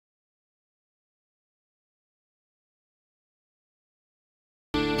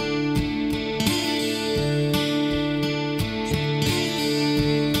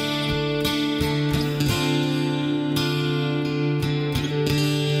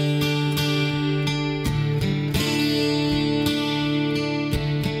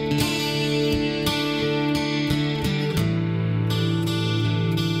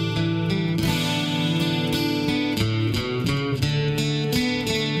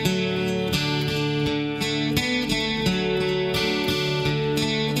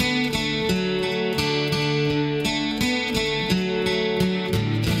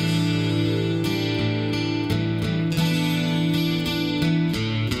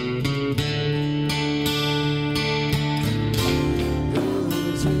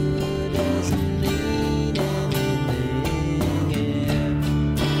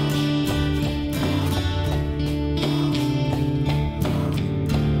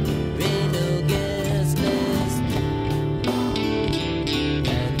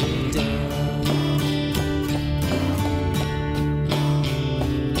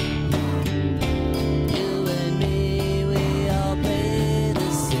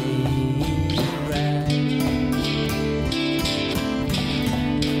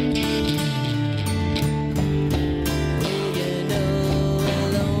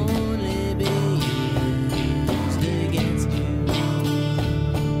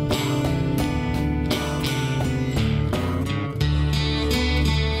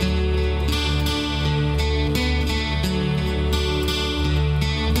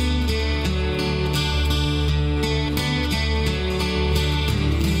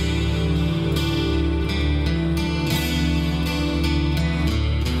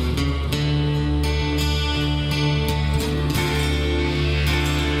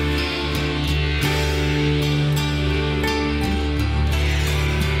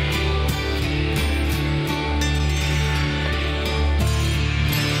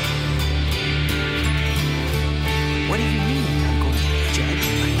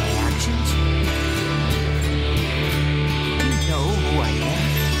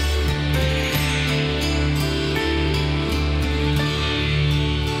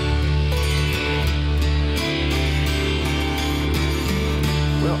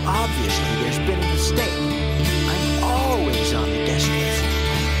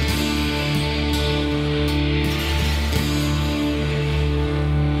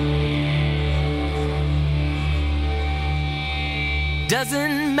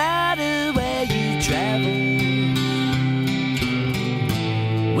Doesn't matter where you travel,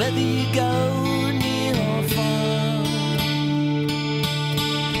 whether you go near or far,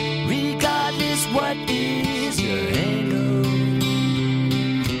 regardless what is your angle.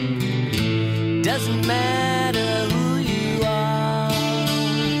 Doesn't matter who you are,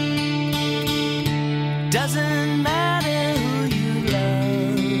 doesn't matter who you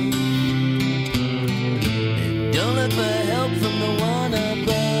love, and don't look for help from the one above.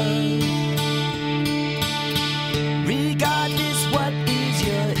 Regardless what is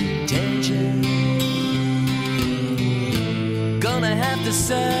your intention, gonna have to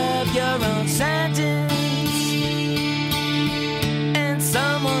serve your own sentence. And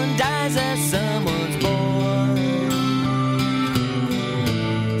someone dies as someone's born,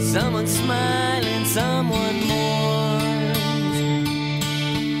 someone smiling, someone mourns.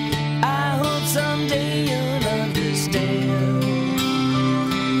 I hope someday you'll understand.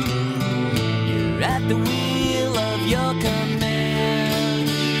 You're at the wheel of your command.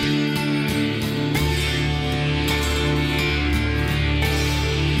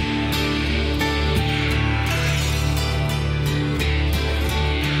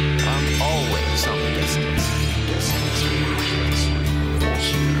 I'm always on the distance.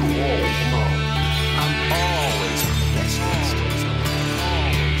 I'm always on the distance.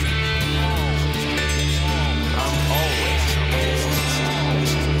 I'm always on the distance. I'm always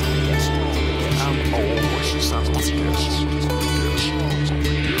on the distance.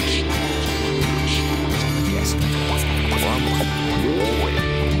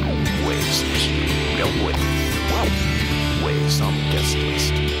 Waves on the guest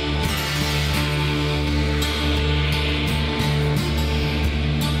list.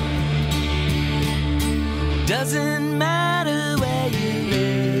 Doesn't matter where you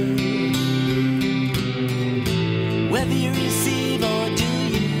live, whether you receive or do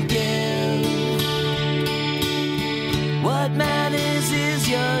you give. What matters is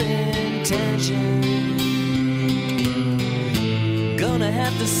your intention. Gonna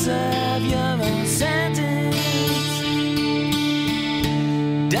have to serve your own sentence.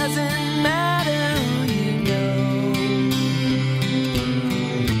 Doesn't matter who you know.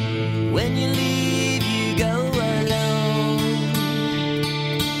 When you leave, you go alone.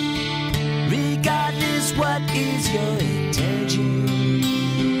 Regardless what is your intention,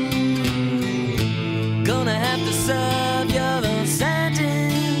 gonna have to serve your own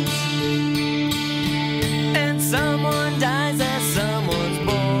sentence. And someone dies as someone's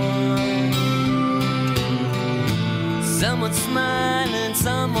born, someone smiling,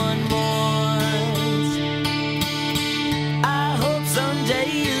 someone mourns. I hope someday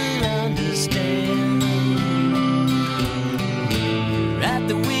you'll understand. You're at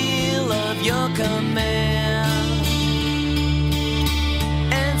the wheel of your command.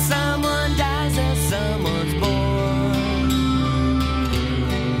 And someone dies as someone's born,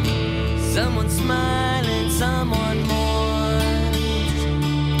 someone smiling, someone mourns.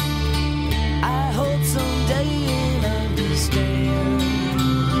 I hope someday you'll understand.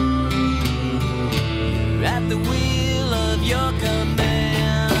 You're at the wheel of your command.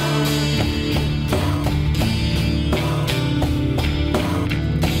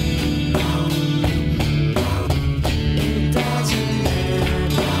 It doesn't matter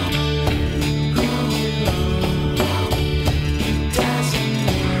who you are. It doesn't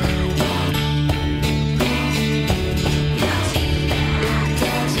matter who you are.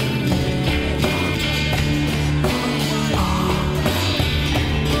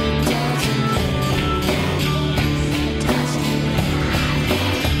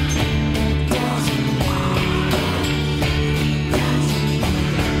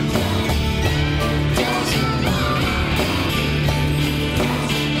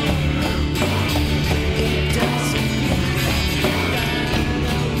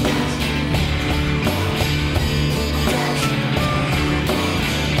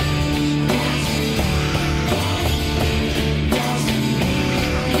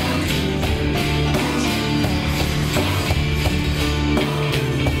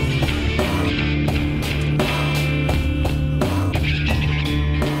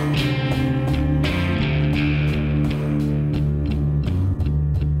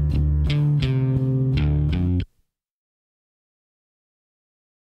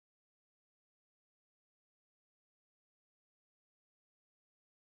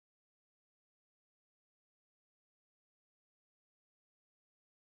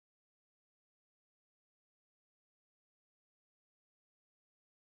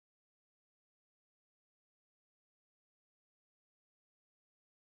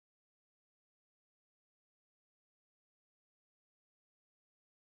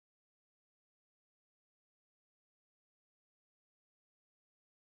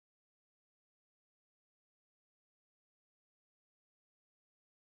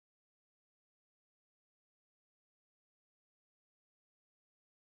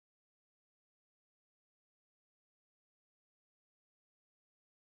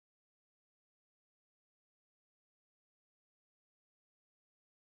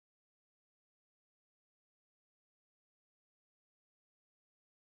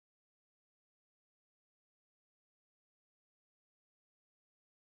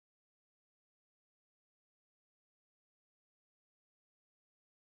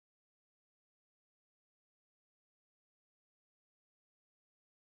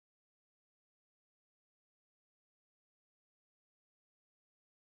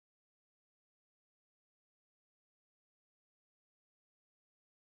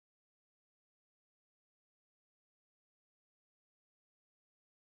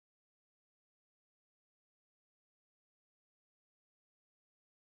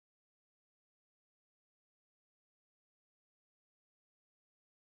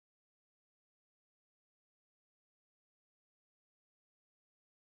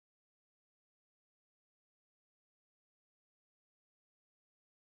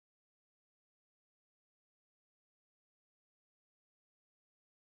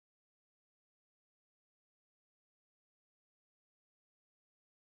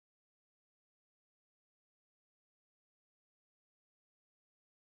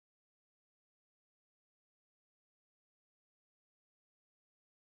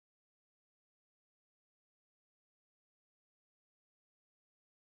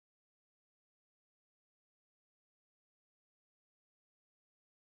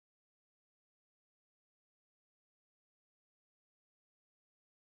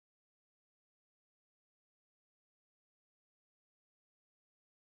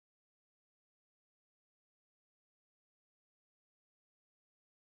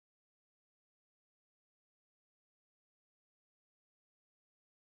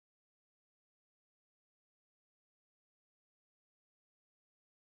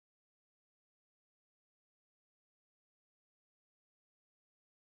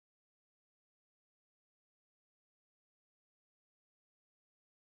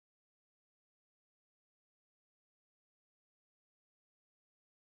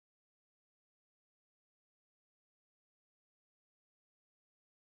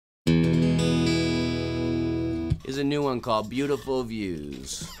 Here's a new one called Beautiful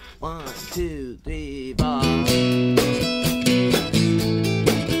Views. 1, 2, 3, 4.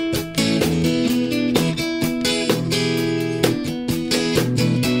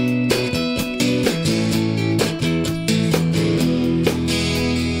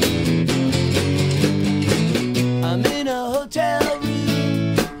 I'm in a hotel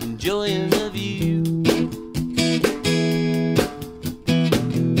room, enjoying the view.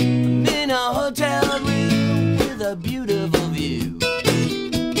 I'm in a hotel room with a beautiful view.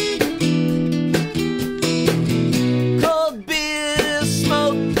 Cold beer,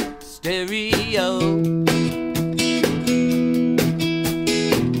 smoke, stereo.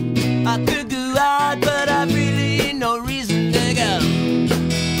 I could go out, but I really ain't no reason to go.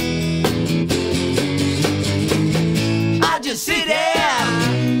 I just sit there,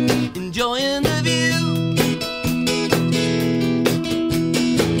 enjoying the view.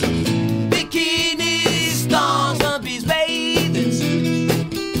 Bikinis, thongs, one-piece bathing suits.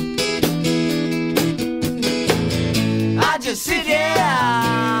 I just sit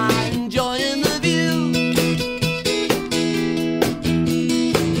here, enjoying the view.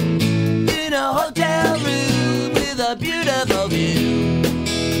 In a hotel room with a beautiful view.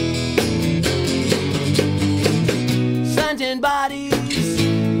 Suntan bodies,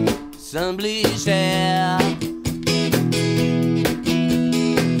 sun bleached hair.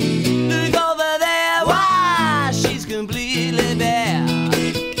 Look over there, why, she's completely bare.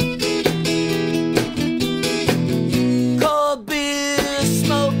 Cold beer,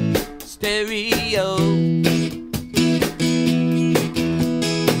 smoke, stereo.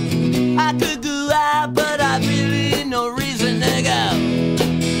 I could go out, but I really ain't no reason to go.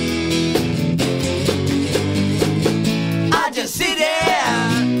 I just sit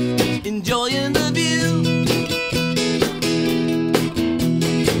here, enjoying the view.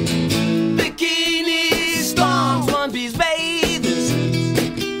 Bikinis, thongs, one-piece bathing suits.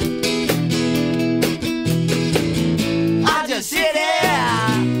 I just sit here,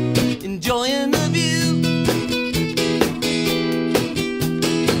 enjoying the view.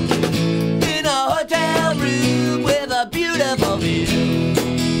 In a hotel room with a beautiful view.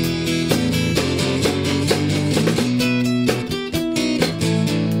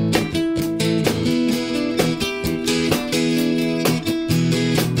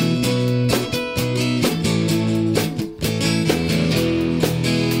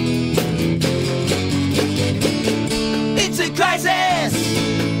 It's a crisis,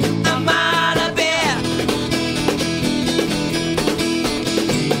 I'm out of beer.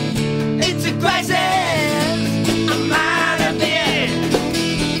 It's a crisis, I'm out of beer.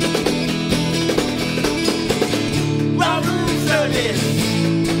 Wrong room service,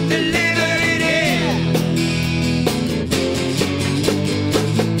 deliver it here.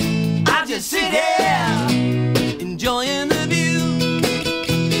 I just sit here, enjoying the view.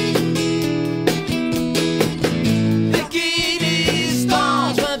 Bikinis,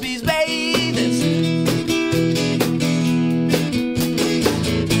 thongs, one-piece bathing suits.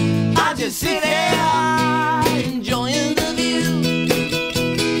 I just sit here, enjoying the view.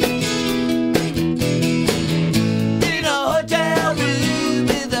 In a hotel room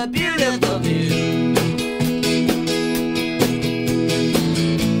with a beautiful view.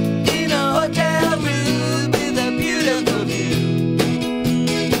 In a hotel room with a beautiful view.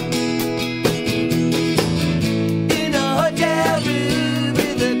 In a hotel room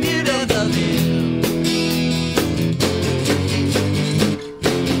with a beautiful view.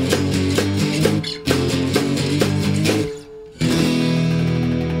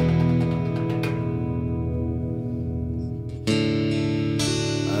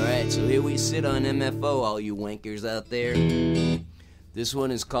 Alright, so here we sit on MFO, all you wankers out there. This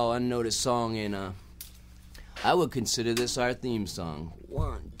one is called Unnoticed Song, and I would consider this our theme song.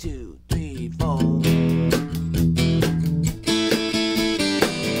 1, 2, 3, 4.